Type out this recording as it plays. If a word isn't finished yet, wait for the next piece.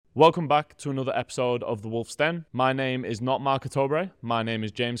Welcome back to another episode of The Wolf's Den. My name is not Mark Otobre. My name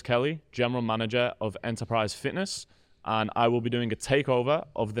is James Kelly, General Manager of Enterprise Fitness, and I will be doing a takeover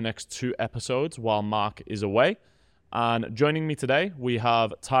of the next 2 episodes while Mark is away. And joining me today, we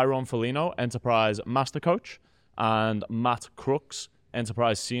have Tyrone Foligno, Enterprise Master Coach, and Matt Crooks,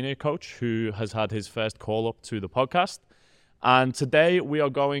 Enterprise Senior Coach, who has had his first call up to the podcast. And today we are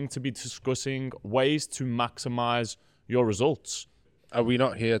going to be discussing ways to maximize your results. Are we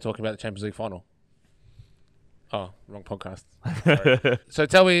not here talking about the Champions League final? Oh, wrong podcast. Sorry. So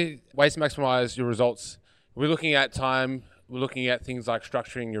tell me, ways to maximize your results. We're looking at time. We're looking at things like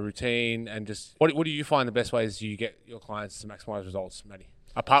structuring your routine and just what do you find the best ways you get your clients to maximize results, Matty?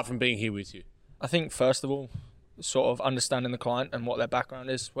 Apart from being here with you. I think first of all, sort of understanding the client and what their background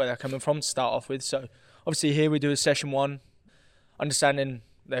is, where they're coming from to start off with. So obviously here we do a session 1, understanding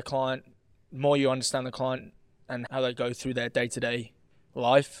their client. The more you understand the client and how they go through their day-to-day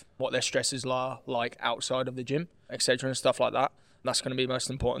life, what their stresses are like outside of the gym, etc. and stuff like that. That's going to be the most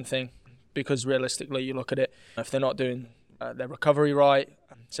important thing, because realistically you look at it, if they're not doing their recovery right,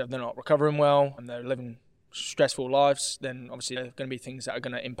 so if they're not recovering well and they're living stressful lives, then obviously there are going to be things that are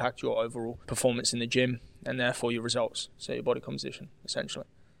going to impact your overall performance in the gym and therefore your results, so your body composition essentially.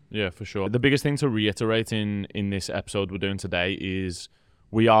 Yeah, for sure. The biggest thing to reiterate in this episode we're doing today is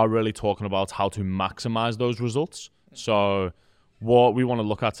we are really talking about how to maximize those results. So what we want to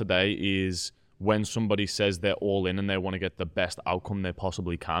look at today is when somebody says they're all in and they want to get the best outcome they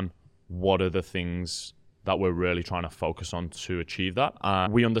possibly can, what are the things that we're really trying to focus on to achieve that?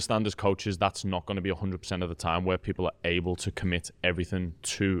 We understand as coaches that's not going to be 100% of the time where people are able to commit everything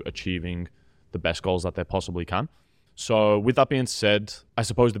to achieving the best goals that they possibly can. So with that being said, I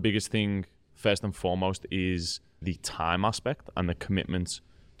suppose the biggest thing first and foremost is the time aspect and the commitment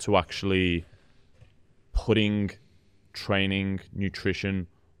to actually putting training, nutrition,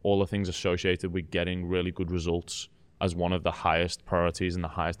 all the things associated with getting really good results as one of the highest priorities and the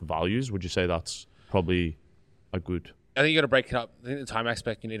highest values. Would you say that's probably a good? I think you got to break it up. I think the time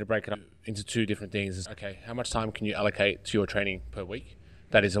aspect, you need to break it up into 2 different things. Okay, how much time can you allocate to your training per week?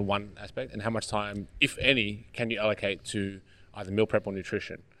 That is one aspect. And how much time, if any, can you allocate to either meal prep or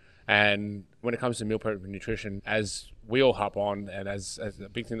nutrition? And when it comes to meal prep and nutrition, as we all harp on, and as a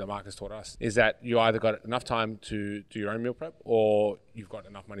big thing that Mark has taught us, is that you either got enough time to do your own meal prep or you've got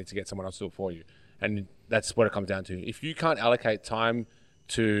enough money to get someone else to do it for you. And that's what it comes down to. If you can't allocate time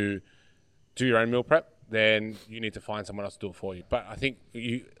to do your own meal prep, then you need to find someone else to do it for you. But I think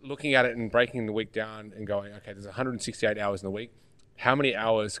you looking at it and breaking the week down and going, okay, there's 168 hours in the week. How many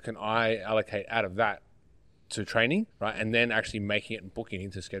hours can I allocate out of that to training, right? And then actually making it and booking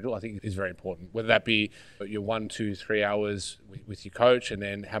into schedule, I think is very important. Whether that be your 1, 2, 3 hours with your coach, and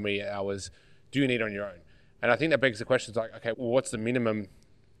then how many hours do you need on your own? And I think that begs the question, like, okay, well, what's the minimum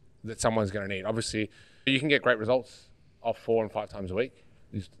that someone's going to need? Obviously, you can get great results off 4 and 5 times a week.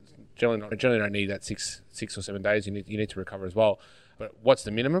 You generally don't need that 6 or 7 days. You need to recover as well. But what's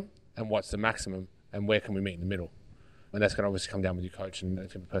the minimum and what's the maximum, and where can we meet in the middle? And that's going to obviously come down with your coach, and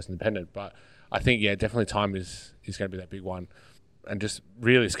it's going to be person dependent. But I think, yeah, definitely time is going to be that big one. And just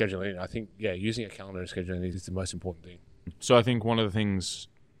really scheduling. I think, yeah, using a calendar and scheduling is the most important thing. So I think one of the things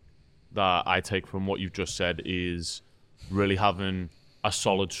that I take from what you've just said is really having a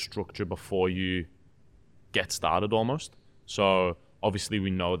solid structure before you get started almost. So obviously we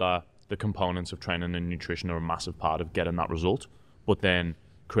know that the components of training and nutrition are a massive part of getting that result, but then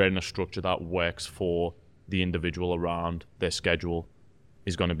creating a structure that works for the individual around their schedule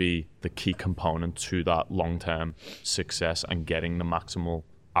is going to be the key component to that long-term success and getting the maximal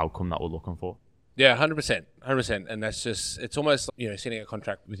outcome that we're looking for. Yeah, 100%. And that's just, it's almost, setting a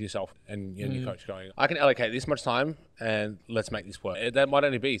contract with yourself and your coach going, I can allocate this much time and let's make this work. That might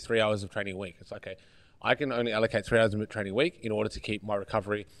only be 3 hours of training a week. It's okay, I can only allocate 3 hours of training a week in order to keep my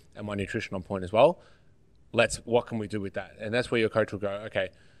recovery and my nutrition on point as well. What can we do with that? And that's where your coach will go, okay,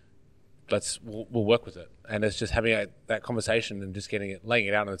 we'll work with it. And it's just having that conversation and just laying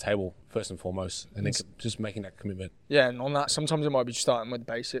it out on the table first and foremost, and then just making that commitment. Yeah, and on that, sometimes it might be starting with the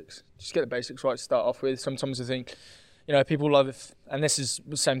basics. Just get the basics right to start off with. Sometimes I think, people love, and this is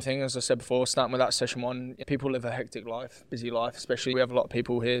the same thing as I said before, starting with that session 1, people live a hectic life, busy life, especially we have a lot of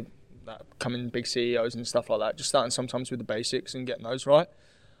people here that come in, big CEOs and stuff like that. Just starting sometimes with the basics and getting those right.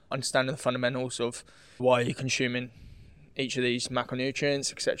 Understanding the fundamentals of why you're consuming each of these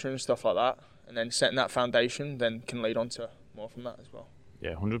macronutrients, etc. and stuff like that, and then setting that foundation then can lead on to more from that as well.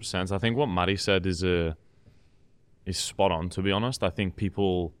 Yeah, 100%. I think what Matty said is spot on, to be honest. I think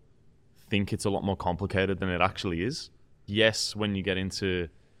people think it's a lot more complicated than it actually is. Yes, when you get into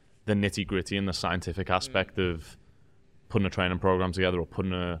the nitty-gritty and the scientific aspect of putting a training program together or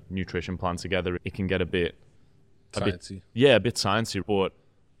putting a nutrition plan together, it can get a bit Sciencey. a bit sciencey. But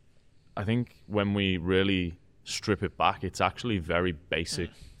I think when we really strip it back, it's actually very basic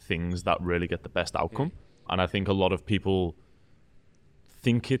things that really get the best outcome. And I think a lot of people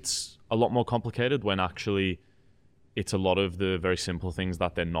think it's a lot more complicated when actually it's a lot of the very simple things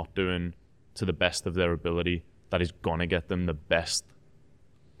that they're not doing to the best of their ability that is going to get them the best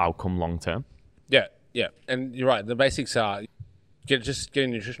outcome long term. Yeah. And you're right. The basics are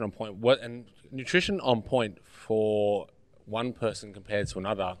getting nutrition on point. And nutrition on point for one person compared to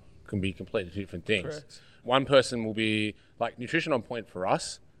another can be completely different things. Correct. One person will be like, nutrition on point for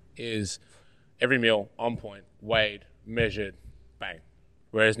us is every meal on point, weighed, measured, bang.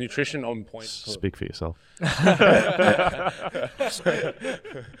 Whereas nutrition on point... Speak for yourself.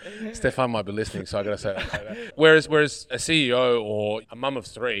 Stefan might be listening, so I got to say that. Whereas a CEO or a mum of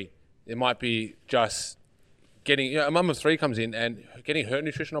three, it might be just getting... a mum of three comes in and getting her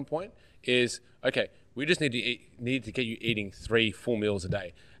nutrition on point is, okay, we just need to get you eating 3 full meals a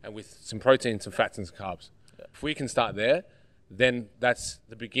day and with some protein, some fats and some carbs. Yeah. If we can start there, then that's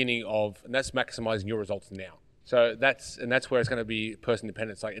the beginning of... And that's maximizing your results now. So that's where it's going to be person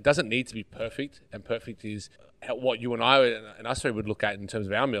dependent. It's like, it doesn't need to be perfect, and perfect is what you and I and us three would look at in terms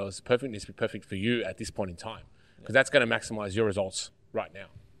of our meals. Perfect needs to be perfect for you at this point in time, because that's going to maximize your results right now.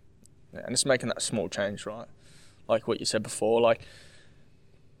 Yeah, and it's making that small change, right? Like what you said before, like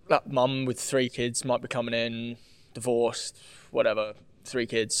that mum with 3 kids might be coming in, divorced, whatever, 3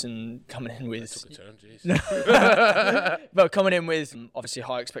 kids, and coming in with... That took a turn, jeez. But coming in with obviously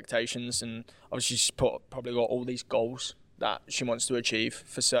high expectations, and obviously she's probably got all these goals that she wants to achieve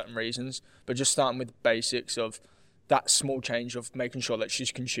for certain reasons, but just starting with the basics of that small change of making sure that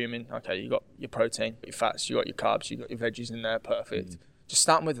she's consuming, okay, you got your protein, your fats, you got your carbs, you got your veggies in there, perfect. Just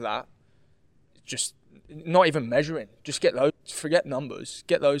starting with that, just not even measuring, just get those, forget numbers,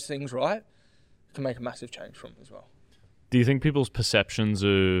 get those things right, can make a massive change from as well. Do you think people's perceptions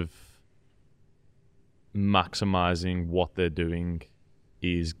of maximizing what they're doing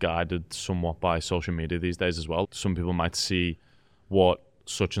is guided somewhat by social media these days as well? Some people might see what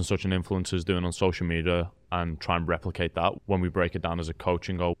such and such an influencer is doing on social media and try and replicate that. When we break it down as a coach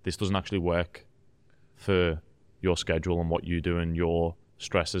and go, this doesn't actually work for your schedule and what you do and your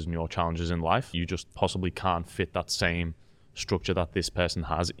stresses and your challenges in life. You just possibly can't fit that same structure that this person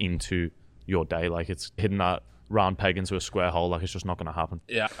has into your day. Like, it's hitting that round peg into a square hole. Like, it's just not going to happen.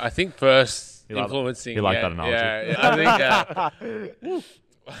 Yeah, I think first You like- influencing... you like that analogy? Yeah, I think...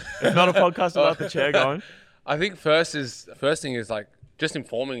 It's not a podcast about the chair going. I think first thing is like just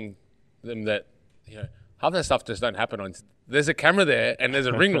informing them that, you know, half that stuff just don't happen on... There's a camera there and there's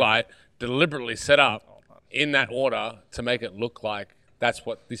a ring light deliberately set up in that order to make it look like that's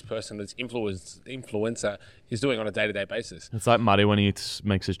what this person, this influencer, is doing on a day-to-day basis. It's like Matty when he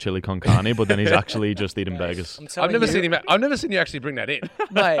makes his chili con carne, but then he's actually just eating burgers. I've never seen you actually bring that in.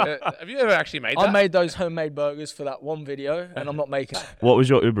 Mate, Have you ever actually made that? I made those homemade burgers for that one video, and I'm not making it. What was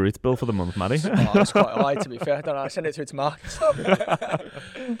your Uber Eats bill for the month, Matty? Oh, it's quite high, to be fair. I don't know. I sent it through to Mark.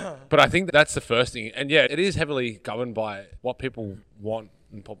 But I think that's the first thing. And yeah, it is heavily governed by what people want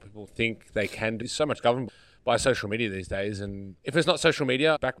and what people think they can do. So much governed by social media these days. And if it's not social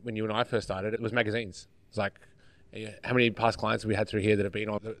media, back when you and I first started, it was magazines. It's like, yeah, how many past clients have we had through here that have been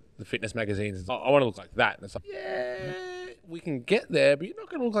on the fitness magazines? It's like, I want to look like that. And it's like, yeah, we can get there, but you're not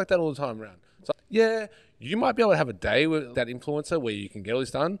going to look like that all the time around. It's like, yeah, you might be able to have a day with that influencer where you can get all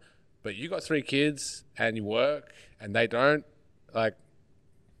this done, but you got 3 kids and you work and they don't. Like,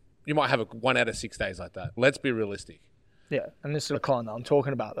 you might have 1 out of 6 days like that. Let's be realistic. Yeah, and this is a client that I'm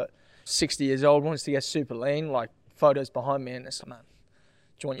talking about that 60 years old, wants to get super lean, like photos behind me, and it's like, man,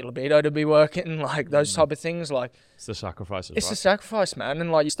 do you want your libido to be working? Like those type of things. Like, It's the sacrifices, it's right? a sacrifice, man.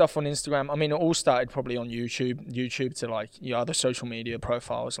 And like your stuff on Instagram, I mean, it all started probably on YouTube to like your other social media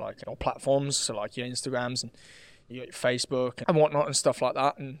profiles, like, you know, platforms, so like your Instagrams and your Facebook and whatnot and stuff like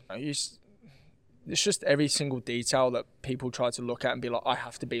that. And you know, it's just every single detail that people try to look at and be like, I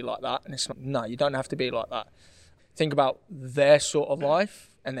have to be like that. And it's like, no, you don't have to be like that. Think about their sort of life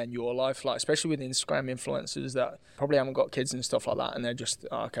and then your life, like especially with Instagram influencers that probably haven't got kids and stuff like that, and they're just,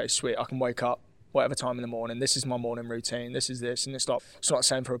 oh, okay, sweet, I can wake up whatever time in the morning, this is my morning routine, this is this, and it's like, it's not the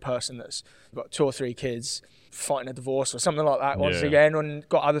same for a person that's got 2 or 3 kids, fighting a divorce or something like that once again, and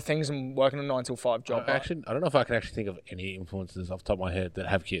got other things and working a 9 to 5 job. I don't know if I can actually think of any influencers off the top of my head that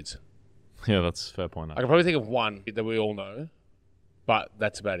have kids. Yeah, that's a fair point. I can probably think of one that we all know, but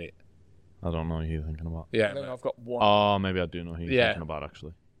that's about it. I don't know who you're thinking about. I Yeah. think I've got one. Oh, maybe I do know who you're Yeah. thinking about,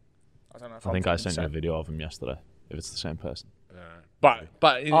 actually. I don't know if I think I sent you a you video of him yesterday, if it's the same person. But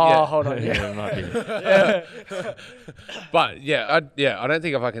Oh, yeah. hold on. Yeah, Yeah. it might be. But I don't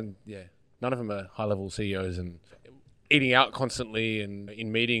think if I can. Yeah, none of them are high level CEOs and eating out constantly and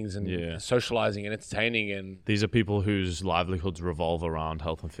in meetings and Yeah. socializing and entertaining and These are people whose livelihoods revolve around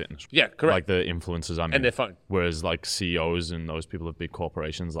health and fitness. yeah, correct. Like the influencers, I mean. And their phone. Whereas like CEOs and those people of big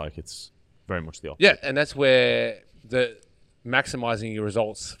corporations, like it's very much the opposite. Yeah, and that's where the maximizing your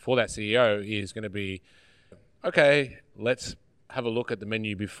results for that CEO is going to be, okay, let's have a look at the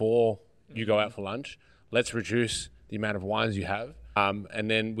menu before you go out for lunch. Let's reduce the amount of wines you have. And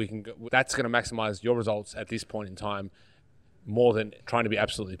then we can go, that's going to maximize your results at this point in time more than trying to be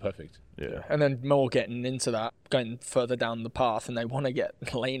absolutely perfect. Yeah. And then more getting into that, going further down the path, and they want to get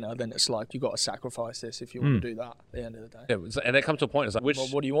leaner, then it's like you've got to sacrifice this if you want to do that at the end of the day. Yeah, and it comes to a point, it's like, Well,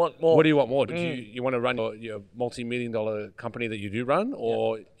 what do you want more? what do you want more? Do you want to run your multi-million-dollar company that you do run,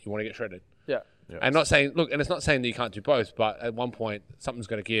 or you want to get shredded? Yeah. Yeah. And not saying, look, and it's not saying that you can't do both, but at one point something's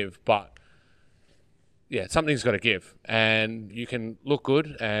got to give. But yeah, something's got to give, and you can look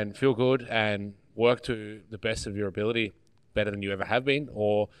good and feel good and work to the best of your ability, better than you ever have been,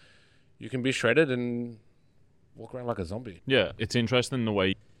 or you can be shredded and walk around like a zombie. Yeah, it's interesting the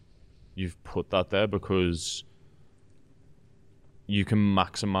way you've put that there, because you can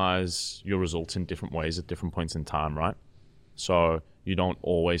maximize your results in different ways at different points in time, right? So you don't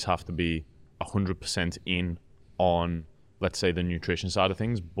always have to be 100% in on, let's say, the nutrition side of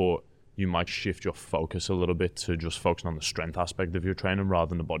things, but you might shift your focus a little bit to just focusing on the strength aspect of your training rather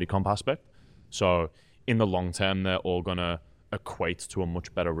than the body comp aspect. So in the long term, they're all going to equate to a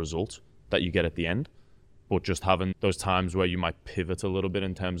much better result that you get at the end. But just having those times where you might pivot a little bit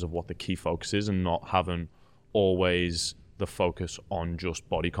in terms of what the key focus is and not having always the focus on just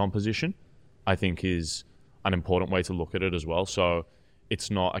body composition, I think is an important way to look at it as well. So it's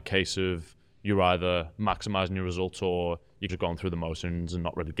not a case of you're either maximizing your results or you're just going through the motions and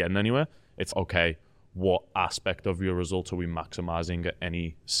not really getting anywhere. It's okay, what aspect of your results are we maximizing at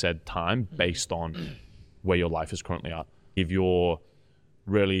any said time based on where your life is currently at. If you're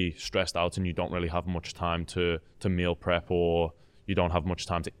really stressed out and you don't really have much time to meal prep, or you don't have much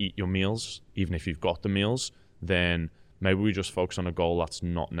time to eat your meals, even if you've got the meals, then maybe we just focus on a goal that's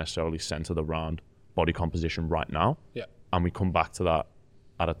not necessarily centered around body composition right now. Yeah. And we come back to that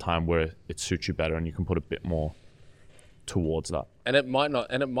at a time where it suits you better and you can put a bit more towards that. And it might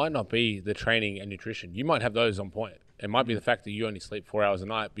not be the training and nutrition. You might have those on point. It might be the fact that you only sleep 4 hours a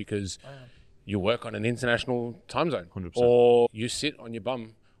night because you work on an international time zone, 100%. or you sit on your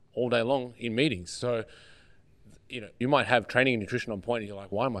bum all day long in meetings. So, you might have training and nutrition on point, and you're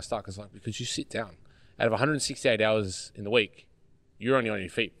like, why am I stuck? It's like, because you sit down. Out of 168 hours in the week, you're only on your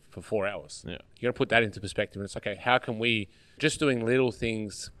feet for 4 hours. Yeah. You got to put that into perspective. And it's okay, how can we just doing little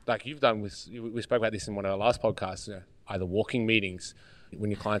things like you've done with, we spoke about this in one of our last podcasts, either walking meetings, when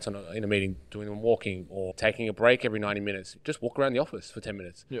your client's in a meeting, doing them walking, or taking a break every 90 minutes, just walk around the office for 10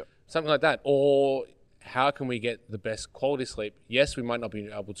 minutes. Yeah. Something like that. Or how can we get the best quality sleep? Yes, we might not be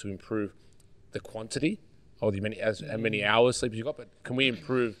able to improve the quantity or how many hours sleep you got, but can we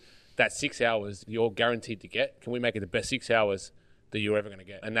improve that 6 hours you're guaranteed to get? Can we make it the best 6 hours that you're ever going to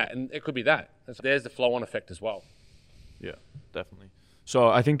get? And it could be that. There's the flow-on effect as well. Yeah, definitely. So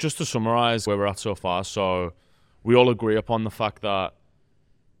I think just to summarize where we're at so far, so we all agree upon the fact that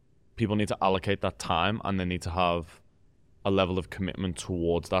people need to allocate that time and they need to have a level of commitment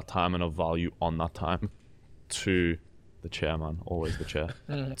towards that time and of value on that time to the chairman, always the chair,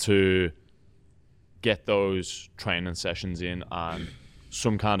 to get those training sessions in and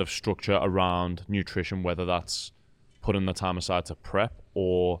some kind of structure around nutrition, whether that's putting the time aside to prep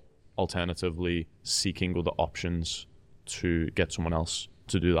or alternatively seeking other options to get someone else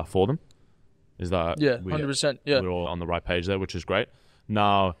to do that for them. Is that 100%? Yeah. We're all on the right page there, which is great.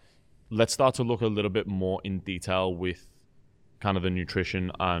 Now, let's start to look a little bit more in detail with kind of the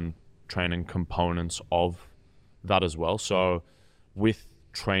nutrition and training components of that as well. So with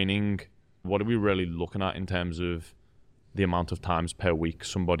training, what are we really looking at in terms of the amount of times per week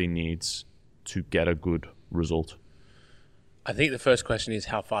somebody needs to get a good result? I think the first question is,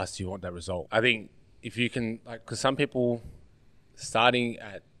 how fast do you want that result? I think if you can, because some people starting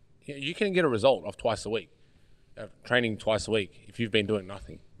at, you can get a result of twice a week, training twice a week if you've been doing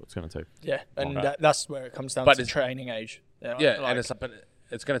nothing. What's going to take? Yeah, and Okay. that's where it comes down But to it's- training age. And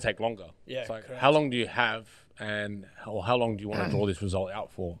it's going to take longer. Yeah, It's like, correct. how long do you have, or how long do you want to draw this result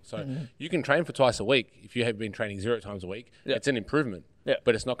out for? So you can train for twice a week. If you have been training 0 times a week, Yeah. it's an improvement. Yeah.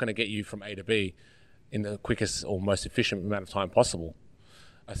 But it's not going to get you from A to B in the quickest or most efficient amount of time possible.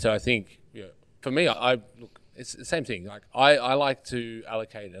 So I think, for me, I look, it's the same thing. Like I like to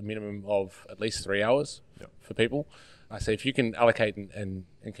allocate a minimum of at least 3 hours for people. I say if you can allocate and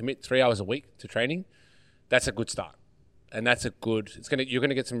commit 3 hours a week to training, that's a good start. And that's you're going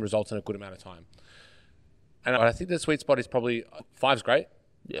to get some results in a good amount of time. And I think the sweet spot is probably 5's great.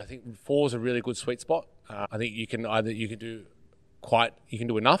 Yeah. I think 4 is a really good sweet spot. I think you can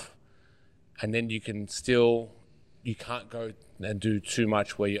do enough, and then you can't go and do too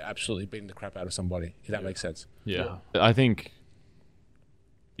much where you're absolutely beating the crap out of somebody, if that makes sense. Yeah. I think,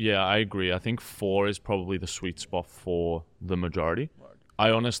 I agree. I think 4 is probably the sweet spot for the majority. Right. I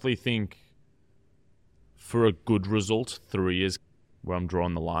honestly think for a good result, 3 is where I'm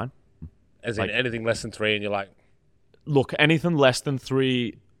drawing the line. As in anything less than 3 and you're like... Look, anything less than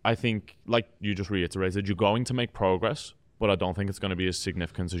 3, I think, like you just reiterated, you're going to make progress, but I don't think it's going to be as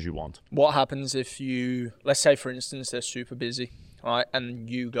significant as you want. What happens if let's say for instance, they're super busy, right? And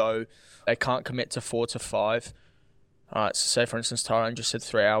they can't commit to 4 to 5. All right, so say for instance, Tyrone just said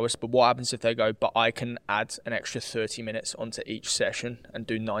 3 hours, but what happens if they go, but I can add an extra 30 minutes onto each session and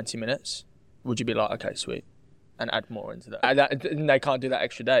do 90 minutes? Would you be like, okay, sweet, and add more into that? And they can't do that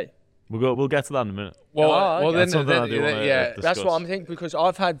extra day. We'll get to that in a minute. That's what I'm thinking, because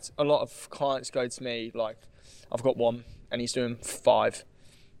I've had a lot of clients go to me like, I've got one and he's doing 5,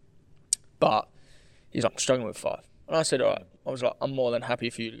 but he's like, I'm struggling with 5. And I said, all right, I was like, I'm more than happy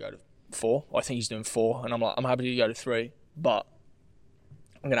for you to go to 4. I think he's doing 4, and I'm like, I'm happy to go to 3, but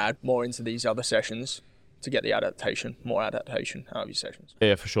I'm going to add more into these other sessions to get the more adaptation out of your sessions.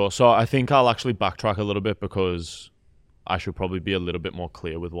 Yeah, for sure. So I think I'll actually backtrack a little bit, because I should probably be a little bit more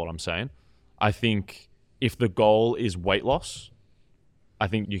clear with what I'm saying. I think if the goal is weight loss, I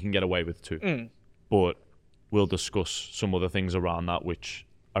think you can get away with 2. But we'll discuss some other things around that which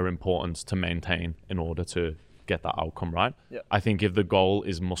are important to maintain in order to get that outcome right. Yeah. I think if the goal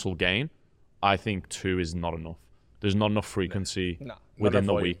is muscle gain, I think 2 is not enough. There's not enough frequency within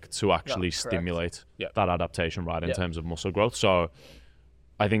the week to actually stimulate that adaptation in terms of muscle growth. So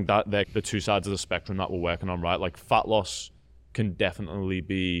I think that they're the 2 sides of the spectrum that we're working on, right? Like fat loss can definitely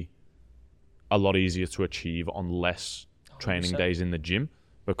be a lot easier to achieve on less training 100%. Days in the gym,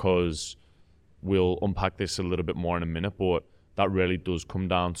 because we'll unpack this a little bit more in a minute, but that really does come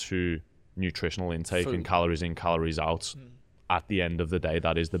down to nutritional intake and calories in, calories out. At the end of the day,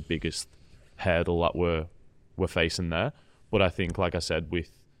 that is the biggest hurdle that we're facing there. But I think, like I said, with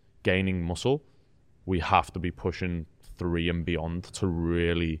gaining muscle, we have to be pushing 3 and beyond to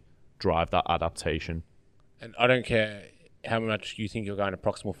really drive that adaptation. And I don't care how much you think you're going to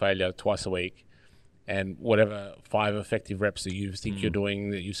proximal failure twice a week, and whatever 5 effective reps that you think you're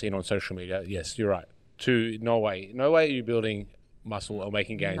doing that you've seen on social media, yes, you're right. 2, no way are you building muscle or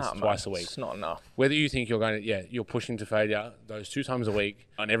making gains twice a week. It's not enough. Whether you think you're pushing to failure those 2 times a week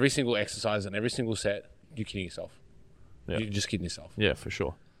on every single exercise and every single set, you're kidding yourself. Yeah. You're just kidding yourself. Yeah, for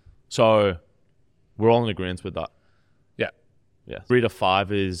sure. So we're all in agreement with that. Yeah. 3 to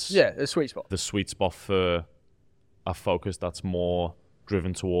 5 is the sweet spot. The sweet spot for a focus that's more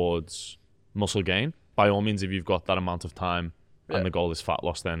driven towards muscle gain. By all means, if you've got that amount of time and the goal is fat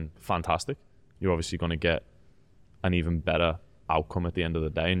loss, then fantastic. You're obviously going to get an even better outcome at the end of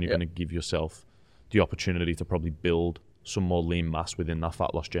the day, and you're going to give yourself the opportunity to probably build some more lean mass within that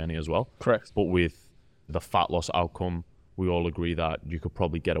fat loss journey as well. Correct. But with the fat loss outcome, we all agree that you could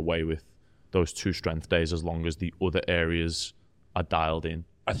probably get away with those 2 strength days as long as the other areas are dialed in.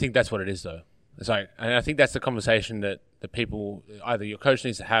 I think that's what it is, though. And I think that's the conversation that the people, either your coach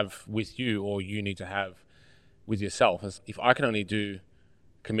needs to have with you or you need to have with yourself. If I can only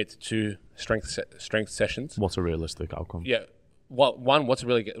commit to 2 strength sessions. What's a realistic outcome? Yeah. One, what's a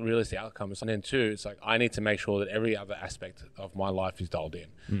really realistic outcome? And then 2, it's like I need to make sure that every other aspect of my life is dialed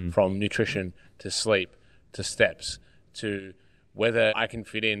in, from nutrition to sleep to steps to whether I can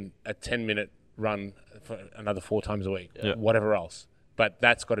fit in a 10-minute run for another 4 times a week, whatever else. But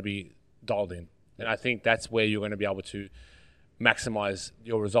that's got to be dialed in. And I think that's where you're going to be able to maximize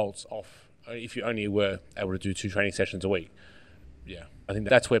your results off if you only were able to do 2 training sessions a week. Yeah. I think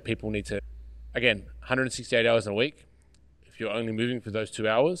that's where people need to, again, 168 hours in a week. If you're only moving for those 2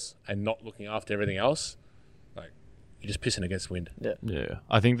 hours and not looking after everything else, like you're just pissing against the wind. Yeah.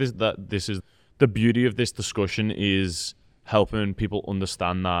 I think this is the beauty of this discussion, is helping people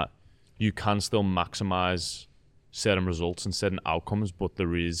understand that you can still maximize certain results and certain outcomes, but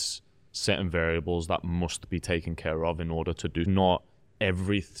there is certain variables that must be taken care of in order to do. Not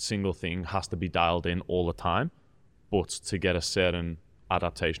every single thing has to be dialed in all the time, but to get a certain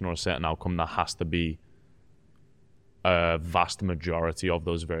adaptation or a certain outcome, there has to be a vast majority of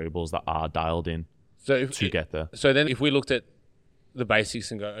those variables that are dialed in to get there. So then if we looked at the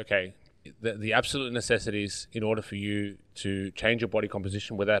basics and go, okay, the absolute necessities in order for you to change your body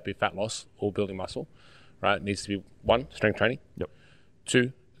composition, whether that be fat loss or building muscle, right, needs to be 1, strength training. Yep.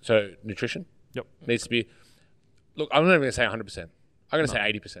 2, so nutrition. Yep. Needs to be, look, I'm not even going to say 100%. I'm going to say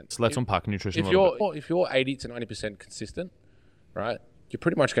 80%. So let's unpack nutrition a little bit. If you're 80 to 90% consistent, right, you're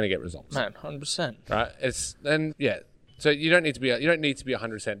pretty much going to get results. Man, 100%. Right? So you don't need to be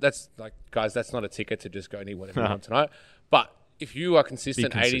 100%. That's like, guys, that's not a ticket to just go and eat whatever you want tonight. But if you are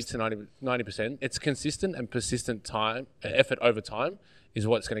consistent, 80 to 90%, it's consistent and persistent effort over time is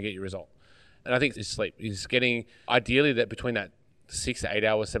what's going to get you a result. And I think it's sleep. Is getting ideally that between that 6 to 8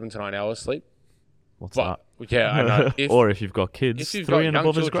 hours, 7 to 9 hours sleep. What's that? Yeah, I know. Or if you've got kids, 3 and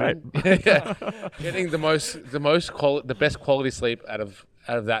above children, is great. Getting the best quality sleep out of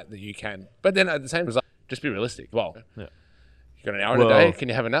that you can. But then at the same time, just be realistic. Well, you got an hour in a day. Can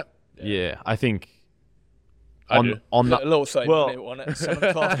you have a nap? Yeah, I think I do. on that A little 30-minute one at 7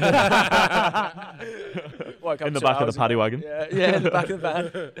 o'clock. in the back of the paddy wagon. Yeah, in the back of the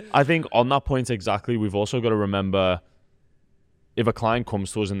van. I think on that point exactly, we've also got to remember if a client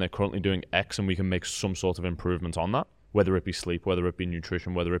comes to us and they're currently doing X and we can make some sort of improvement on that, whether it be sleep, whether it be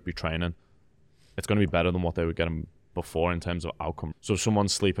nutrition, whether it be training, it's going to be better than what they were getting before in terms of outcome. So if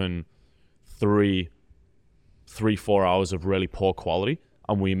someone's sleeping 4 hours of really poor quality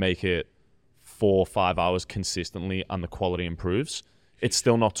and we make it 4 or 5 hours consistently and the quality improves, it's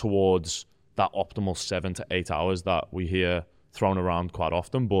still not towards that optimal 7 to 8 hours that we hear thrown around quite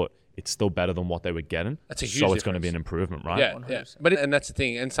often, but it's still better than what they were getting. That's a huge difference. Going to be an difference. improvement, right? Yeah, 100%. Yeah. But and that's the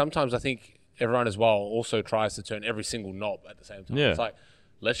thing. And sometimes I think everyone as well also tries to turn every single knob at the same time. Yeah. It's like,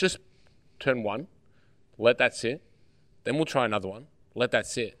 let's just turn one, let that sit, then we'll try another one, let that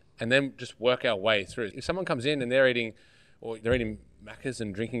sit, and then just work our way through. If someone comes in and they're eating Maccas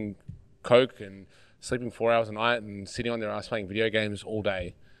and drinking Coke and sleeping 4 hours a night and sitting on their ass playing video games all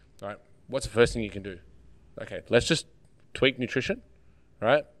day, right? What's the first thing you can do? Okay, let's just tweak nutrition,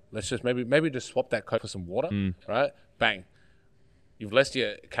 right? Let's just maybe just swap that Coke for some water, right? Bang. You've less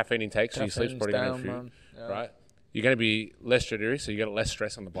your caffeine intake, so your sleep's probably going to improve, right? You're going to be less jittery, so you get less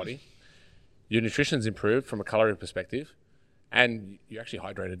stress on the body. Your nutrition's improved from a calorie perspective, and you're actually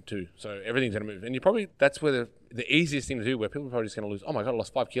hydrated too. So everything's going to move. And that's where the easiest thing to do, where people are probably just going to lose, oh my God, I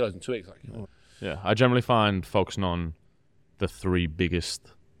lost 5 kilos in 2 weeks. Like, Yeah, I generally find focusing on the 3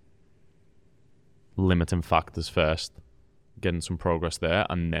 biggest limiting factors first, getting some progress there,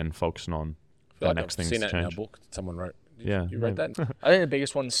 and then focusing on the next things to change. I've seen that in our book that someone wrote. You read that? I think the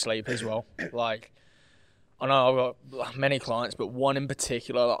biggest one's sleep as well. Like, I know I've got many clients, but one in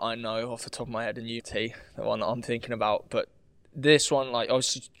particular that I know off the top of my head in UT, the one that I'm thinking about. But this one, like,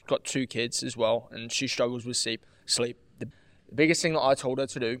 obviously she's got 2 kids as well, and she struggles with sleep. The biggest thing that I told her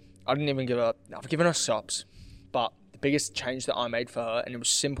to do, I've given her SUPs, but the biggest change that I made for her, and it was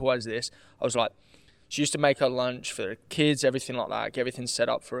simple as this, I was like, she used to make her lunch for the kids, everything like that, get everything set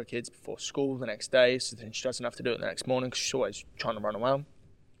up for her kids before school the next day, so then she doesn't have to do it the next morning because she's always trying to run around.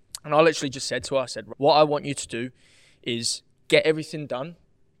 And I literally just said to her, I said, what I want you to do is get everything done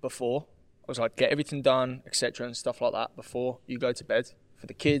before. I was like, get everything done, etc. and stuff like that before you go to bed. For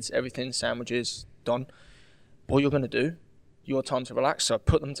the kids, everything, sandwiches, done. What you're going to do, your time to relax, so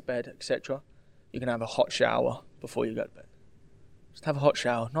put them to bed, etc. You're going to have a hot shower before you go to bed. Just have a hot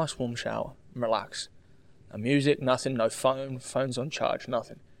shower, nice warm shower, and relax. No music, nothing, no phone's on charge,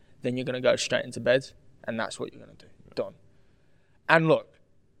 nothing. Then you're going to go straight into bed, and that's what you're going to do. Done. And look,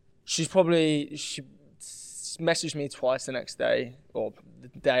 she messaged me twice the next day, or the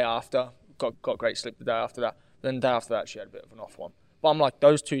day after, got great sleep the day after that. Then the day after that, she had a bit of an off one. But I'm like,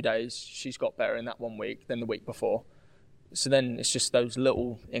 those 2 days, she's got better in that 1 week than the week before. So then it's just those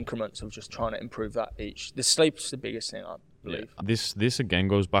little increments of just trying to improve that each. The sleep's the biggest thing, I believe. Yeah. This again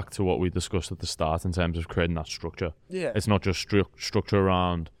goes back to what we discussed at the start in terms of creating that structure. Yeah. It's not just structure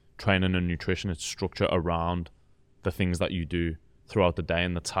around training and nutrition, it's structure around the things that you do throughout the day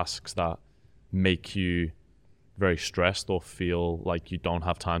and the tasks that make you very stressed or feel like you don't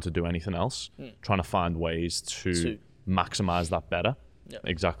have time to do anything else. Trying to find ways to maximize that better. Yep.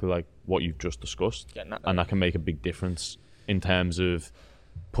 Exactly like what you've just discussed. And that can make a big difference in terms of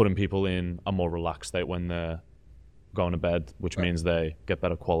putting people in a more relaxed state when they're going to bed, which means they get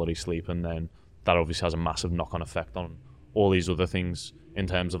better quality sleep, and then that obviously has a massive knock-on effect on all these other things in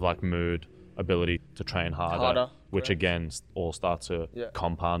terms of like mood, ability to train harder which again all start to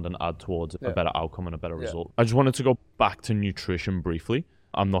compound and add towards a better outcome and a better result. I just wanted to go back to nutrition briefly.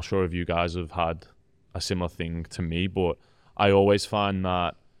 I'm not sure if you guys have had a similar thing to me, but I always find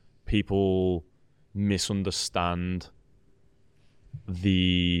that people misunderstand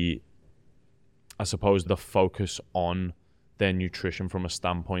the focus on their nutrition from a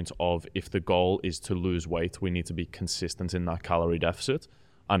standpoint of, if the goal is to lose weight, we need to be consistent in that calorie deficit.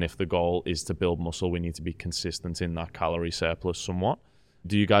 And if the goal is to build muscle, we need to be consistent in that calorie surplus somewhat.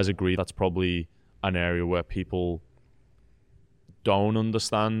 Do you guys agree that's probably an area where people don't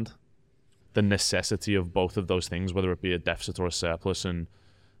understand the necessity of both of those things, whether it be a deficit or a surplus, and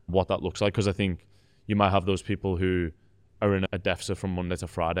what that looks like? Because I think you might have those people who are in a deficit from Monday to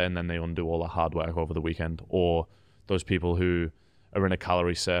Friday and then they undo all the hard work over the weekend, or those people who are in a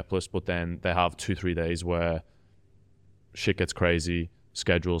calorie surplus but then they have 2-3 days where shit gets crazy,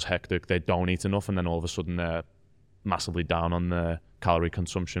 schedule's hectic, they don't eat enough, and then all of a sudden they're massively down on their calorie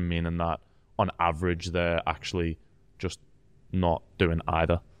consumption, meaning that on average they're actually just not doing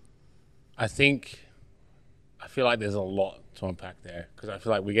either. I feel like there's a lot to unpack there, because I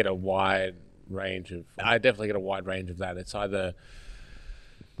feel like we get a wide range of. I definitely get a wide range of that. It's either.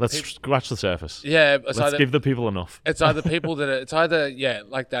 Let's scratch the surface. Yeah, let's give the people enough. It's either people that it's either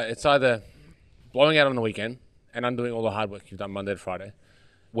like that. It's either blowing out on the weekend and undoing all the hard work you've done Monday to Friday,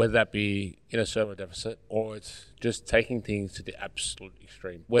 whether that be in a servo deficit or it's just taking things to the absolute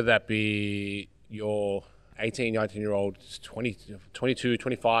extreme. Whether that be your 18, 19-year-old, 20, 22,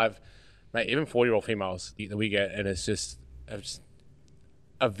 25, mate, even 40-year-old females that we get, and it's just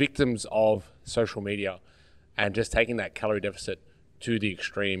are victims of social media and just taking that calorie deficit to the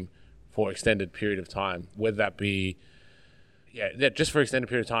extreme for extended period of time, whether that be just for extended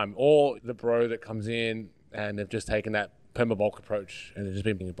period of time, or the bro that comes in and they've just taken that perma bulk approach and they've just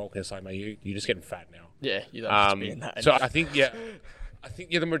been bulking. It's like, mate, you're just getting fat now. Yeah, you don't have to be in that. So I think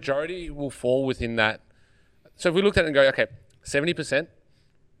the majority will fall within that. So if we looked at it and go, okay, 70%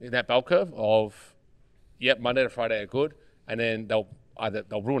 in that bell curve of, Monday to Friday are good, and then they'll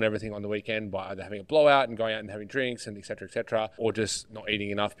ruin everything on the weekend by either having a blowout and going out and having drinks and et cetera, or just not eating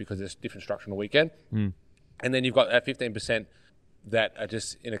enough because there's different structure on the weekend. And then you've got that 15% that are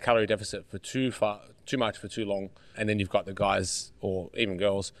just in a calorie deficit for too much for too long. And then you've got the guys or even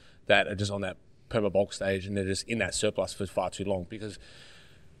girls that are just on that perma bulk stage and they're just in that surplus for far too long, because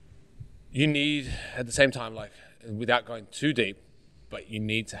you need, at the same time, like, without going too deep, but you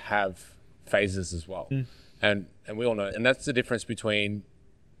need to have phases as well. And we all know, and that's the difference between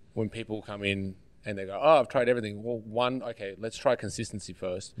when people come in and they go, oh, I've tried everything. Well, one, okay, let's try consistency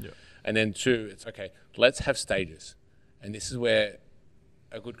first. Yeah. And then two, it's okay, let's have stages. And this is where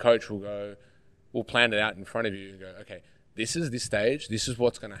a good coach will plan it out in front of you and go, okay, this is this stage, this is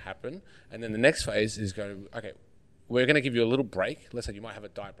what's going to happen. And then the next phase is okay, we're going to give you a little break. Let's say you might have a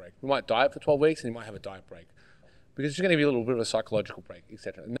diet break. We might diet for 12 weeks and you might have a diet break, because it's going to give you a little bit of a psychological break,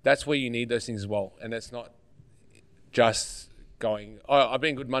 etc. And that's where you need those things as well. And it's not just going, oh, I've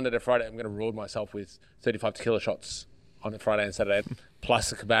been good Monday to Friday, I'm going to reward myself with 35 tequila shots on a Friday and Saturday,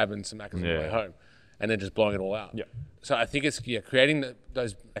 plus a kebab and some macas on the way home, and then just blowing it all out. Yeah. So I think it's creating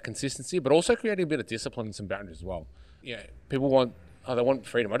those consistency, but also creating a bit of discipline and some boundaries as well. Yeah, people they want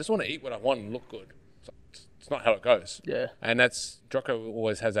freedom. I just want to eat what I want and look good. It's not how it goes. Yeah. And Jocko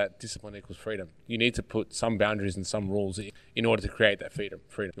always has that discipline equals freedom. You need to put some boundaries and some rules in order to create that freedom.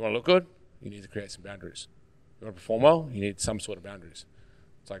 You want to look good? You need to create some boundaries. You want to perform well? You need some sort of boundaries.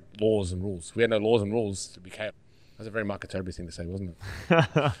 It's like laws and rules. If we had no laws and rules, it'd be chaos. That's a very Mark Toby thing to say, wasn't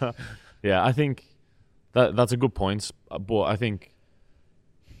it? Yeah, I think that's a good point. But I think,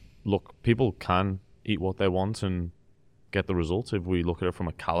 look, people can eat what they want and get the results if we look at it from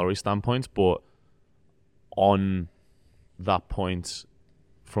a calorie standpoint. But on that point,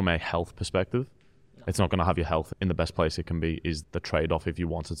 from a health perspective, it's not going to have your health in the best place it can be, is the trade-off if you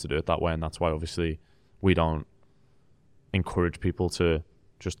wanted to do it that way. And that's why, obviously, we don't encourage people to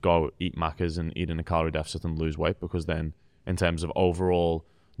just go eat macas and eat in a calorie deficit and lose weight, because then in terms of overall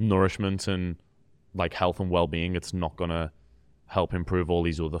nourishment and like health and well-being, it's not going to help improve all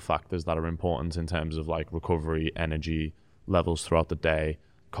these other factors that are important in terms of like recovery, energy levels throughout the day,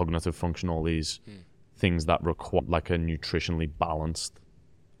 cognitive function, all these things that require like a nutritionally balanced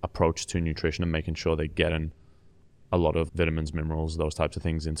approach to nutrition and making sure they're getting a lot of vitamins, minerals, those types of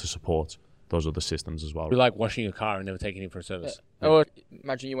things in to support those other systems as well. We like washing your car and never taking it for a service. Yeah. Or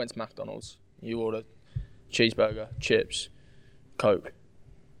imagine you went to McDonald's, you ordered cheeseburger, chips, Coke,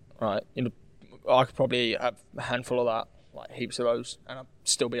 right? I could probably have a handful of that, like heaps of those, and I'd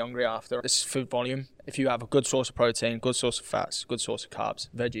still be hungry after. This food volume, if you have a good source of protein, good source of fats, good source of carbs,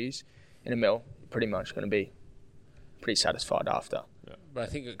 veggies in a meal, you're pretty much going to be pretty satisfied after. Yeah. But I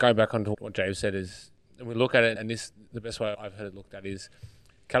think going back onto what James said is, and we look at it, and the best way I've heard it looked at is,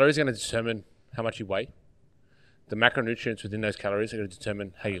 calories are going to determine how much you weigh. The macronutrients within those calories are going to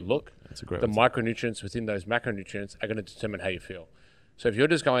determine how you look. That's a great The micronutrients within those macronutrients are going to determine how you feel. So if you're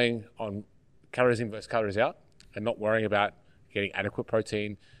just going on calories in versus calories out and not worrying about getting adequate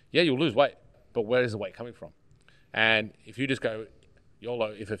protein, you'll lose weight. But where is the weight coming from? And if you just go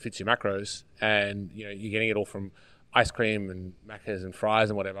YOLO if it fits your macros, and you're getting it all from ice cream and macas and fries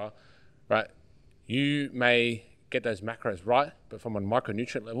and whatever, right? You may get those macros right, but from a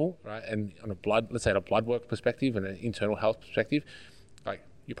micronutrient level, right, and on let's say on a blood work perspective and an internal health perspective, like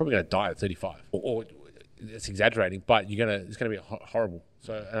you're probably going to die at 35, or it's exaggerating, but it's going to be horrible.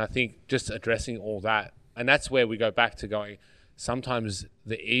 So, and I think just addressing all that, and that's where we go back to going. Sometimes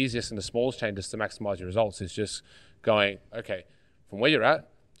the easiest and the smallest changes to maximize your results is just going, okay, from where you're at,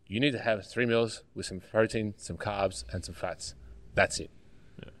 you need to have 3 meals with some protein, some carbs, and some fats. That's it.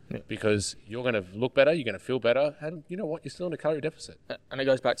 Yeah. Because you're going to look better, you're going to feel better, and you know what? You're still in a calorie deficit. And it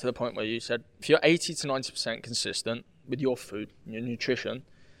goes back to the point where you said, if you're 80 to 90% consistent with your food, your nutrition,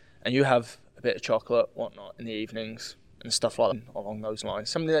 and you have a bit of chocolate, whatnot, in the evenings and stuff like that along those lines,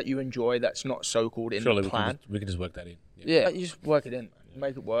 something that you enjoy that's not so-called in the plan. We can just work that in. Yeah, you just work it in,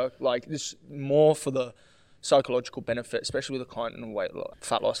 make it work. Like, this more for the psychological benefit, especially with a client in a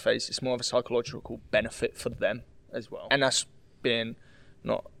fat loss phase. It's more of a psychological benefit for them as well. And that's being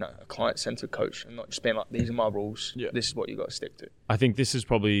not a client-centered coach and not just being like, these are my rules, this is what you got to stick to. I think this is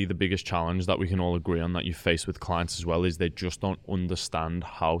probably the biggest challenge that we can all agree on that you face with clients as well, is they just don't understand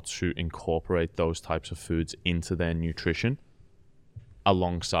how to incorporate those types of foods into their nutrition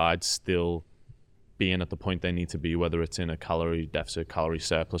alongside still being at the point they need to be, whether it's in a calorie deficit, calorie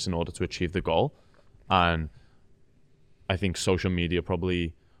surplus, in order to achieve the goal. And I think social media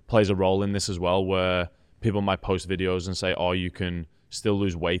probably plays a role in this as well, where people might post videos and say, oh, you can still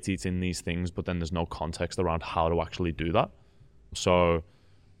lose weight eating these things, but then there's no context around how to actually do that. So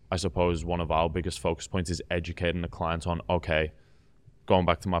I suppose one of our biggest focus points is educating the clients on, okay, going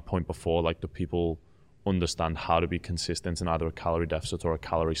back to my point before, like, do people understand how to be consistent in either a calorie deficit or a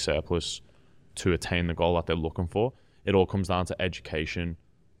calorie surplus to attain the goal that they're looking for? It all comes down to education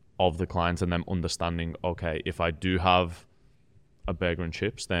of the clients and them understanding, okay, if I do have a burger and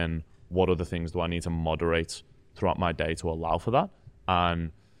chips, then what other things do I need to moderate throughout my day to allow for that?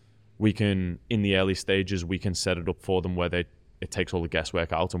 And we can, in the early stages, we can set it up for them where it takes all the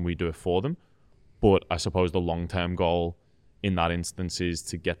guesswork out and we do it for them. But I suppose the long-term goal in that instance is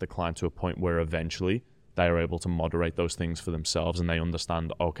to get the client to a point where eventually they are able to moderate those things for themselves and they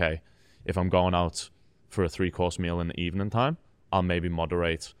understand, okay, if I'm going out for a 3-course meal in the evening time, I'll maybe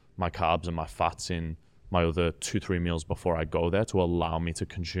moderate my carbs and my fats in my other 2-3 meals before I go there to allow me to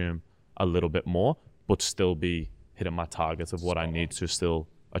consume a little bit more, but still be hitting my targets of what I need to still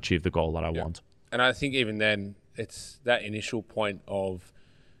achieve the goal that I want. And I think even then, it's that initial point of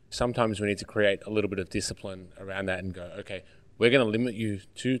sometimes we need to create a little bit of discipline around that and go, okay, we're going to limit you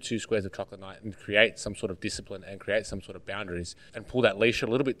to 2 squares of chocolate a night and create some sort of discipline and create some sort of boundaries and pull that leash a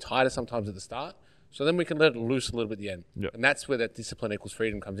little bit tighter sometimes at the start. So then we can let it loose a little bit at the end. Yep. And that's where that discipline equals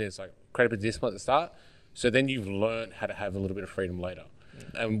freedom comes in. It's like create a bit of discipline at the start. So then you've learned how to have a little bit of freedom later.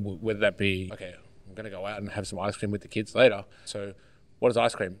 And whether that be, okay, I'm going to go out and have some ice cream with the kids later. So what is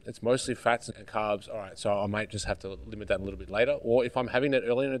ice cream? It's mostly fats and carbs. All right, so I might just have to limit that a little bit later. Or if I'm having it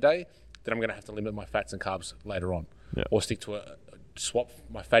early in the day, then I'm going to have to limit my fats and carbs later on. Yep. Or stick to swap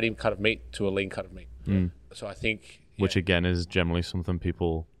my fatty cut of meat to a lean cut of meat. So I think... Which again is generally something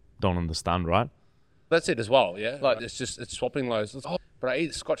people don't understand, right? That's it as well, yeah. Like it's swapping those. Oh, but I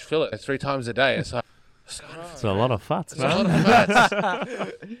eat Scotch fillet 3 times a day. It's like, it's a lot of fats. It's a lot of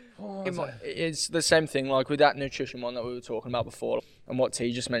fats. It's the same thing, like with that nutrition one that we were talking about before, and what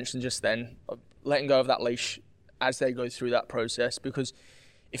T just mentioned just then, letting go of that leash as they go through that process. Because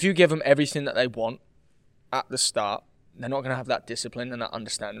if you give them everything that they want at the start, they're not going to have that discipline and that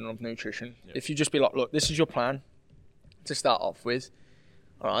understanding of nutrition. Yep. If you just be like, look, this is your plan to start off with.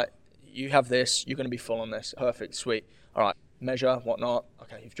 All right, you have this, you're going to be full on this. Perfect, sweet. All right, measure, whatnot.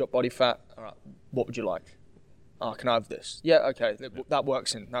 Okay, you've dropped body fat. All right, what would you like? Oh, can I have this? Yeah, okay, that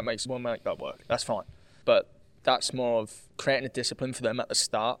works we'll make that work. That's fine. But that's more of creating a discipline for them at the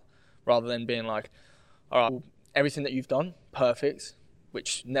start rather than being like, all right, everything that you've done, perfect,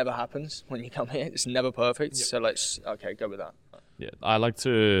 which never happens when you come here. It's never perfect. Yep. So let's, go with that. Yeah,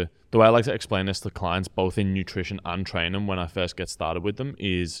 the way I like to explain this to clients, both in nutrition and training when I first get started with them,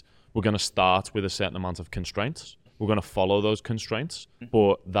 is we're going to start with a certain amount of constraints. We're going to follow those constraints,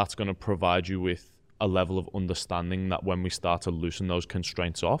 but that's going to provide you with a level of understanding that when we start to loosen those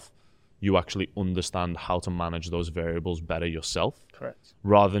constraints off, you actually understand how to manage those variables better yourself. Correct.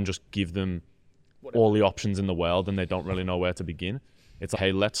 Rather than just give them all the options in the world and they don't really know where to begin. It's like,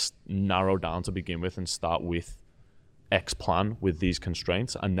 hey, let's narrow down to begin with and start with X plan with these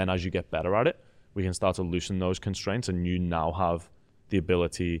constraints. And then as you get better at it, we can start to loosen those constraints and you now have the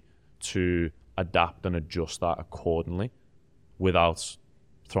ability to adapt and adjust that accordingly without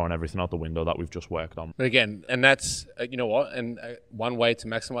throwing everything out the window that we've just worked on. But again, and that's you know what, and one way to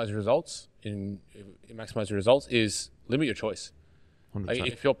maximize your results is limit your choice. 100%. Like,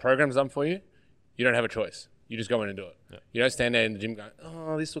 if your program's done for you, you don't have a choice. You just go in and do it. Yeah. You don't stand there in the gym going,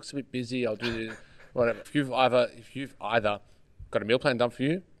 "Oh, this looks a bit busy. I'll do this." Whatever. If you've either got a meal plan done for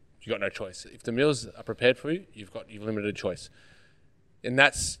you, you've got no choice. If the meals are prepared for you, you've limited choice. And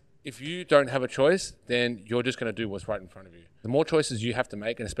that's, if you don't have a choice, then you're just going to do what's right in front of you. The more choices you have to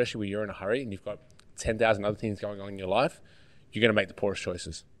make, and especially when you're in a hurry and you've got 10,000 other things going on in your life, you're going to make the poorest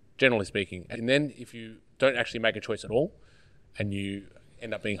choices, generally speaking. And then if you don't actually make a choice at all and you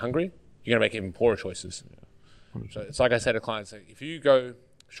end up being hungry, you're going to make even poorer choices. Yeah. So it's like I said to clients, like, if you go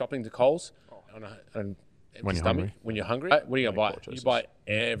shopping to Coles on an empty stomach, when you're hungry, what are you going to buy? You buy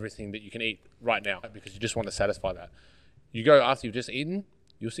everything that you can eat right now because you just want to satisfy that. You go after you've just eaten,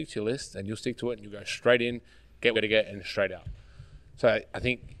 you'll stick to your list and you'll stick to it and you go straight in, get where to get and straight out. So I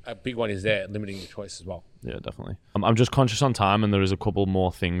think a big one is there, limiting your choice as well. Yeah, definitely. I'm just conscious on time and there is a couple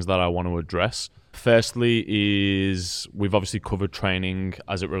more things that I want to address. Firstly is we've obviously covered training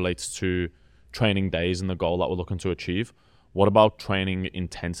as it relates to training days and the goal that we're looking to achieve. What about training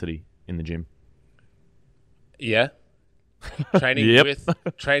intensity in the gym? Yeah. Training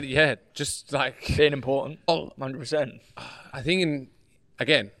just like being important. 100%. I think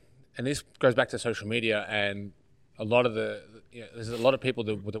again, and this goes back to social media and a lot of there's a lot of people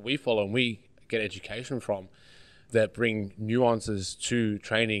that we follow and we get education from that bring nuances to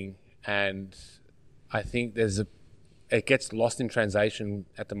training, and I think it gets lost in translation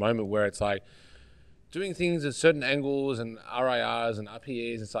at the moment where it's like doing things at certain angles and RIRs and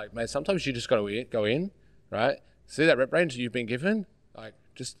RPEs. It's like, man, sometimes you just got to go in, right? See that rep range that you've been given, like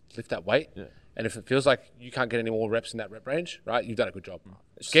just lift that weight. Yeah. And if it feels like you can't get any more reps in that rep range, right, you've done a good job.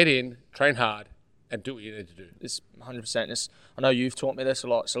 Get in, train hard, and do what you need to do. It's 100%. I know you've taught me this a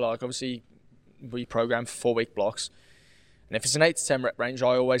lot. So like obviously we program for 4-week blocks. And if it's an 8 to 10 rep range,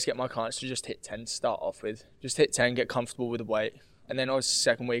 I always get my clients to just hit 10 to start off with. Just hit 10, get comfortable with the weight. And then obviously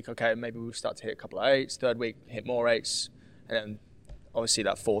second week, okay, maybe we'll start to hit a couple of 8s. Third week, hit more 8s. And then obviously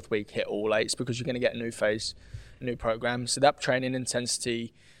that fourth week, hit all 8s because you're going to get a new phase, a new program. So that training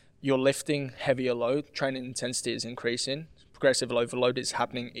intensity, you're lifting heavier load, training intensity is increasing. Progressive overload is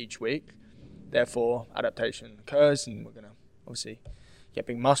happening each week. Therefore, adaptation occurs and we're going to obviously get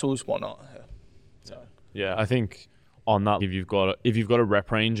big muscles, whatnot. So yeah, I think on that, if you've got a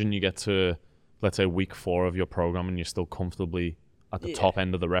rep range and you get to, let's say, week 4 of your program and you're still comfortably at the top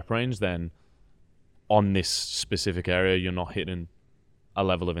end of the rep range, then on this specific area, you're not hitting a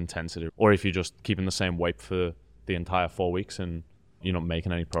level of intensity. Or if you're just keeping the same weight for the entire 4 weeks and you're not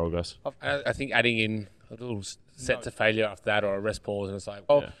making any progress. I think adding in a little set to failure after that or a rest pause, and it's like,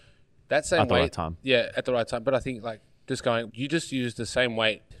 that same weight. At the right time. Yeah, at the right time. But I think like just going, you just use the same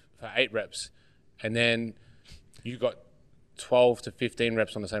weight for 8 reps and then you got 12 to 15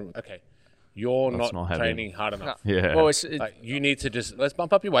 reps on the same. Okay, you're not training hard enough. No. Yeah. Well, like, you need to let's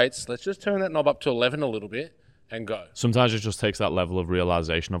bump up your weights. Let's just turn that knob up to 11 a little bit and go. Sometimes it just takes that level of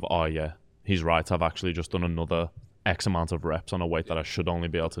realization of, oh yeah, he's right. I've actually just done another X amount of reps on a weight that I should only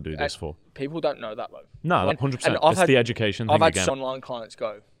be able to do this for. People don't know that though. No, 100%. It's the education thing again. I've had online clients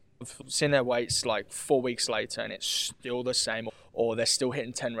go, I've seen their weights like 4 weeks later and it's still the same, or they're still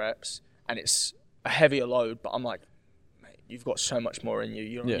hitting 10 reps and it's a heavier load, but I'm like, mate, you've got so much more in you.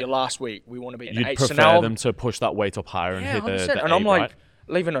 Your last week, we want to be in 8. You'd prefer them to push that weight up higher and hit the 8, and I'm like, right?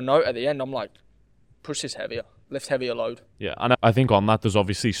 leaving a note at the end, I'm like, push this heavier, lift heavier load. Yeah, and I think on that, there's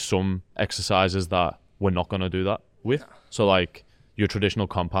obviously some exercises that we're not going to do that with. So like your traditional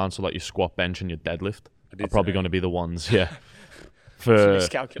compounds, so like your squat, bench, and your deadlift are probably going to be the ones,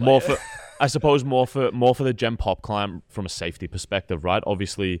 I suppose more for the gen pop client from a safety perspective, right?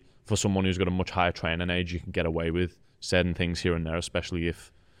 Obviously, for someone who's got a much higher training age, you can get away with certain things here and there, especially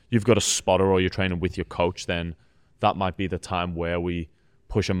if you've got a spotter or you're training with your coach, then that might be the time where we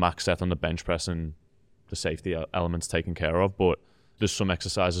push a max set on the bench press and the safety elements taken care of. But there's some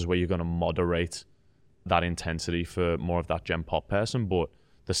exercises where you're going to moderate that intensity for more of that gen pop person. But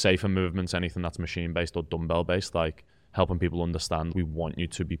the safer movements, anything that's machine based or dumbbell based, like helping people understand we want you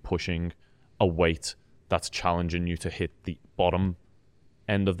to be pushing a weight that's challenging you to hit the bottom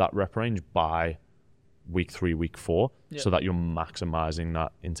end of that rep range by week 3, week 4, so that you're maximizing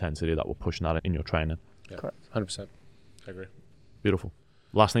that intensity that we're pushing at in your training. Yeah, correct. 100%. I agree. Beautiful.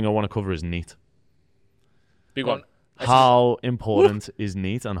 Last thing I want to cover is NEAT. Big one. How important is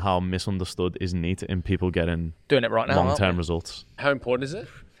NEAT and how misunderstood is NEAT in people getting doing it right now, long-term results? How important is it?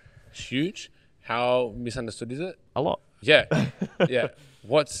 It's huge. How misunderstood is it? A lot. Yeah. Yeah.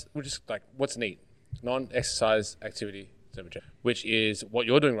 What's NEAT? Non-exercise activity which is what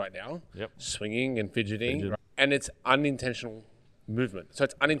you're doing right now, Yep. swinging and fidgeting, Fidget. right? And it's unintentional movement. So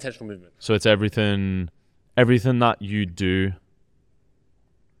it's unintentional movement. So it's everything that you do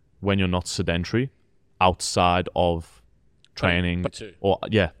when you're not sedentary outside of training But too. or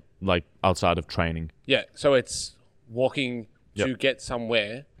like outside of training. Yeah, so it's walking to Yep. get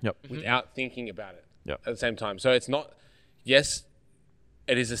somewhere Yep. without thinking about it Yep. at the same time. So it's not, yes,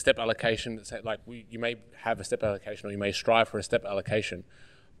 it is a step allocation. That's like you may have a step allocation or you may strive for a step allocation,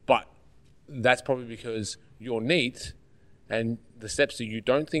 but that's probably because your NEAT and the steps that you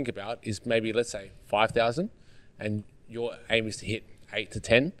don't think about is maybe, let's say, 5,000 and your aim is to hit 8 to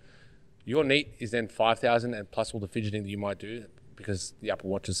 10. Your NEAT is then 5,000 and plus all the fidgeting that you might do because the Apple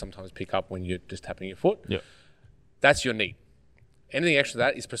Watches sometimes pick up when you're just tapping your foot. Yep. That's your NEAT. Anything extra to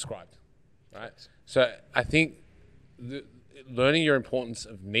that is prescribed, right? So I think learning your importance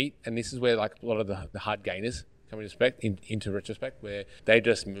of NEAT, and this is where like a lot of the hard gainers come into retrospect, where they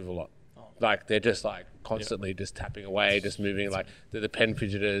just move a lot. Like they're just like constantly just tapping away, just moving. Like the pen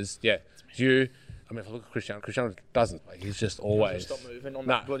fidgeters. Yeah, I mean, if I look at Cristiano doesn't. Like he's just always Stop moving on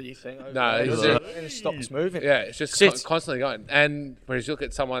Nah. that bloody thing. Nah, he's it stops moving. yeah, it's just Sits. constantly going. And whereas you look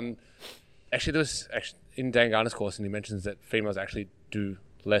at someone, actually, there was in Dan Garner's course, and he mentions that females actually do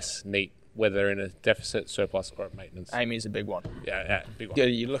less NEAT, whether they're in a deficit, surplus, or at maintenance. Amy's a big one. Yeah, big one. Yeah,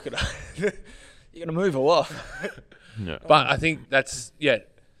 you look at her. You're gonna move or what? Yeah. But I think that's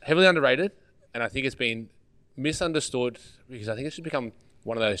heavily underrated, and I think it's been misunderstood because I think it should become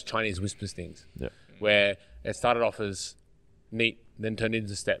one of those Chinese whispers things. Yeah. Where it started off as NEAT, then turned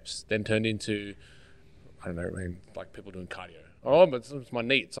into steps, then turned into, I don't know, I mean, like people doing cardio. Oh, but it's my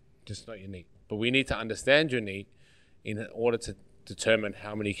NEAT. It's just not your NEAT. But we need to understand your NEAT in order to determine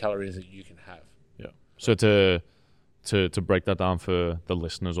how many calories that you can have. Yeah. So to break that down for the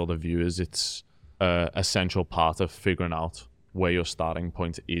listeners or the viewers, it's an essential part of figuring out where your starting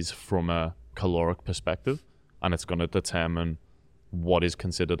point is from a caloric perspective, and it's going to determine what is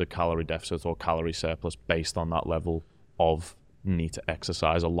considered a calorie deficit or calorie surplus based on that level of NEAT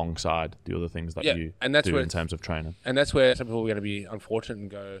exercise alongside the other things that you and that's do where in terms of training. And that's where some people are going to be unfortunate and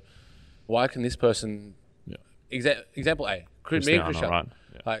go, why can this person... Example A, me and Cristiano, right?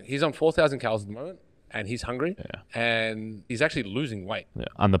 Yeah. like he's on 4,000 calories at the moment, and he's hungry, Yeah. and he's actually losing weight. Yeah.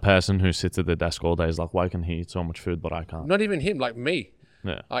 And the person who sits at the desk all day is like, why can he eat so much food but I can't? Not even him, like me.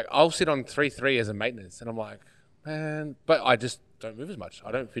 Yeah. Like I'll sit on 3-3 as a maintenance, and I'm like, man, but I just don't move as much.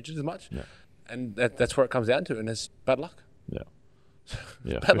 I don't fidget as much, Yeah. and that's where it comes down to, and it's bad luck. Yeah.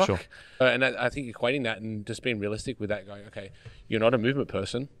 Yeah, Bad for luck. sure. And I think equating that and just being realistic with that, going, okay, you're not a movement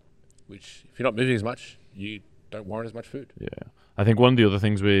person, which if you're not moving as much, you don't warrant as much food. Yeah. I think one of the other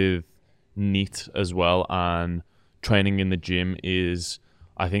things with NEAT as well and training in the gym is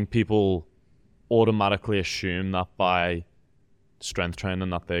I think people automatically assume that by strength training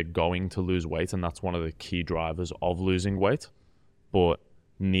that they're going to lose weight, and that's one of the key drivers of losing weight. But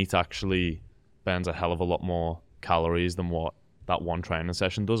NEAT actually burns a hell of a lot more calories than what that one training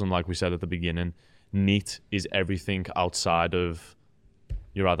session does. And like we said at the beginning, NEAT is everything outside of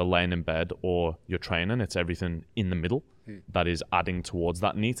you're either laying in bed or you're training. It's everything in the middle that is adding towards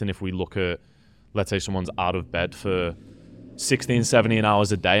that NEAT. And if we look at, let's say someone's out of bed for 16, 17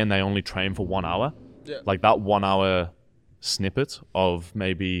 hours a day and they only train for 1 hour, like that 1 hour snippet of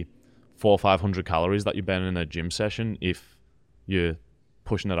maybe 400 or 500 calories that you burn in a gym session, if you're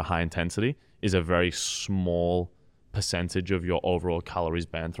pushing at a high intensity, is a very small percentage of your overall calories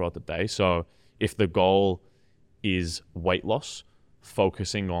burned throughout the day. So if the goal is weight loss,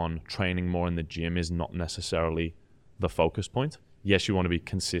 focusing on training more in the gym is not necessarily the focus point. Yes, you want to be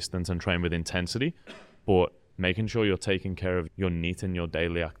consistent and train with intensity, but making sure you're taking care of your NEAT and your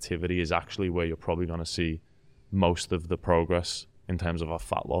daily activity is actually where you're probably going to see most of the progress in terms of our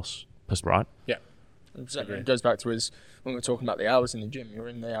fat loss, right? Yeah. It goes back to his, when we're talking about the hours in the gym, you're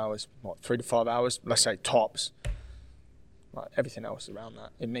in the hours, 3 to 5 hours, let's say tops. Like everything else around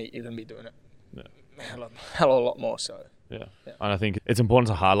that, in NEAT, you're going to be doing it hell of a lot more so. Yeah. And I think it's important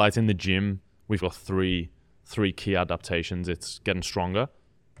to highlight in the gym, we've got three key adaptations. It's getting stronger,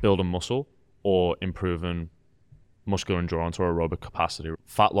 building muscle, or improving muscular endurance or aerobic capacity.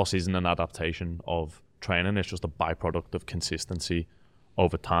 Fat loss isn't an adaptation of training. It's just a byproduct of consistency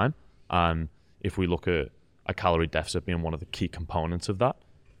over time. And if we look at a calorie deficit being one of the key components of that,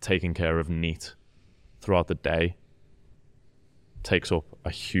 taking care of NEAT throughout the day takes up a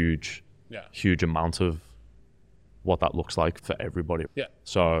huge amount of what that looks like for everybody. Yeah.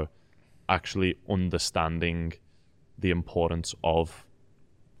 So actually understanding the importance of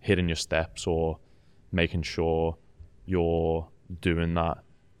hitting your steps or making sure you're doing that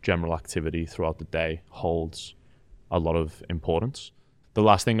general activity throughout the day holds a lot of importance. The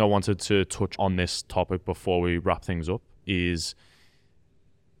last thing I wanted to touch on this topic before we wrap things up is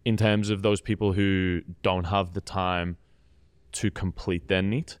in terms of those people who don't have the time to complete their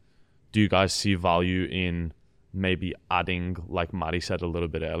NEAT, do you guys see value in maybe adding, like Maddie said a little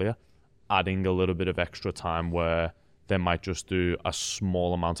bit earlier, adding a little bit of extra time where they might just do a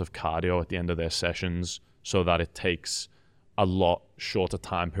small amount of cardio at the end of their sessions so that it takes a lot shorter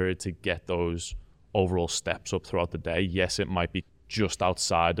time period to get those overall steps up throughout the day? Yes, it might be just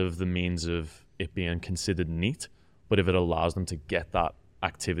outside of the means of it being considered NEAT, but if it allows them to get that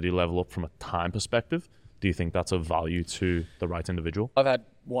activity level up from a time perspective, do you think that's of value to the right individual? I've had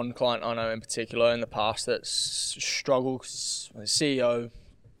one client I know in particular in the past that's struggled because the CEO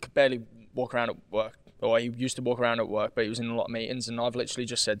could barely walk around at work. Or he used to walk around at work, but he was in a lot of meetings, and I've literally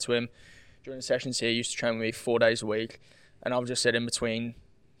just said to him during the sessions here, he used to train with me 4 days a week, and I've just said in between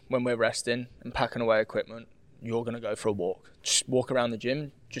when we're resting and packing away equipment, you're going to go for a walk. Just walk around the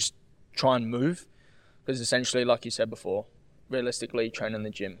gym, just try and move, because essentially, like you said before, realistically, training in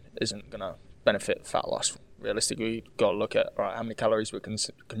the gym isn't going to benefit fat loss. Realistically, you've got to look at how many calories we're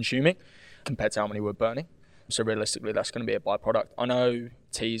consuming compared to how many we're burning. So realistically, that's going to be a byproduct. I know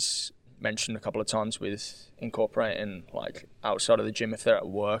T's mentioned a couple of times with incorporating like outside of the gym if they're at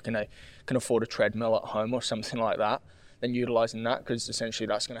work and they can afford a treadmill at home or something like that, then utilising that, because essentially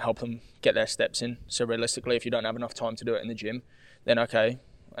that's going to help them get their steps in. So realistically, if you don't have enough time to do it in the gym, then okay,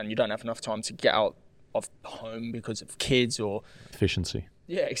 and you don't have enough time to get out of home because of kids or efficiency.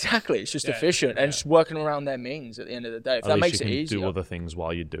 Yeah, exactly. It's just efficient and just working around their means at the end of the day. If at that least makes you it can easier. do other things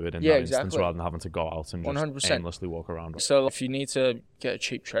while you do it in that instance rather than having to go out and just 100%. aimlessly walk around. So if you need to get a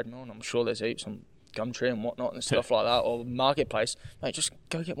cheap treadmill, and I'm sure there's heaps on Gumtree and whatnot and stuff like that, or Marketplace, mate, just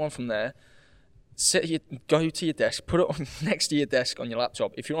go get one from there. Go to your desk, put it on next to your desk on your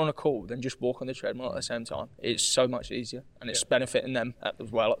laptop. If you're on a call, then just walk on the treadmill at the same time. It's so much easier, and it's benefiting them as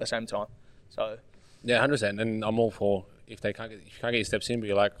well at the same time. So, yeah, 100%. And I'm all for if you can't get your steps in, but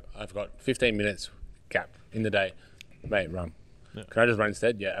you're like, I've got 15 minutes gap in the day, mate, run. Yeah. Can I just run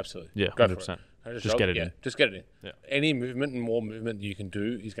instead? Yeah, absolutely. Yeah, go 100%. For it. Just get it in. Just get it in. Yeah. Any movement and more movement you can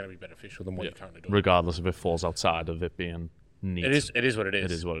do is going to be beneficial than what you're currently doing. Regardless if it falls outside of it being NEAT. It is what it is.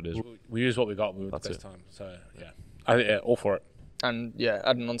 It is what it is. We use what we got. We were the best time. So, I think all for it. And,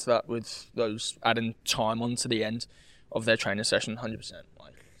 adding on to that with those adding time onto the end of their training session, 100%.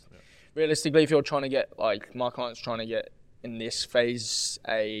 Realistically, if you're trying to get, like my client's trying to get in this phase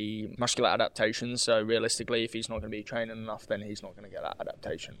a muscular adaptation, so realistically, if he's not going to be training enough, then he's not going to get that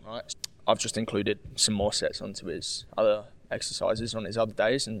adaptation, right? I've just included some more sets onto his other exercises on his other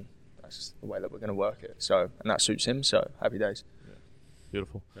days, and that's the way that we're going to work it. So, and that suits him, so happy days. Yeah.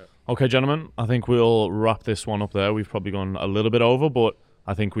 Beautiful. Yeah. Okay, gentlemen, I think we'll wrap this one up there. We've probably gone a little bit over, but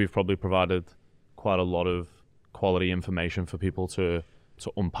I think we've probably provided quite a lot of quality information for people to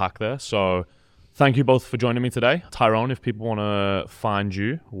unpack there. So thank you both for joining me today. Tyrone, if people want to find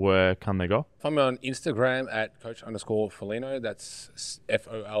you, where can they go? Find me on Instagram at coach_Folino, that's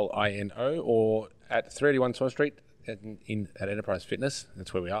Folino, or at 381 Swan Street at Enterprise Fitness.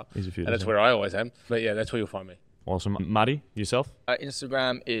 That's where we are. Easy for you. And that's where I always am. But yeah, that's where you'll find me. Awesome. Maddie, yourself?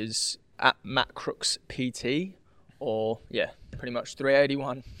 Instagram is at MattCrooksPT, or pretty much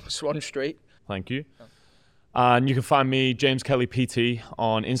 381 Swan Street. Thank you. And you can find me, James Kelly PT,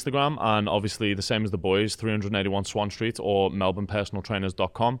 on Instagram, and obviously the same as the boys, 381 Swan Street or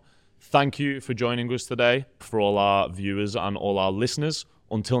melbournepersonaltrainers.com. Thank you for joining us today, for all our viewers and all our listeners.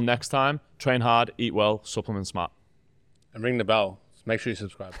 Until next time, train hard, eat well, supplement smart. And ring the bell. Make sure you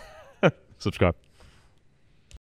subscribe. Subscribe.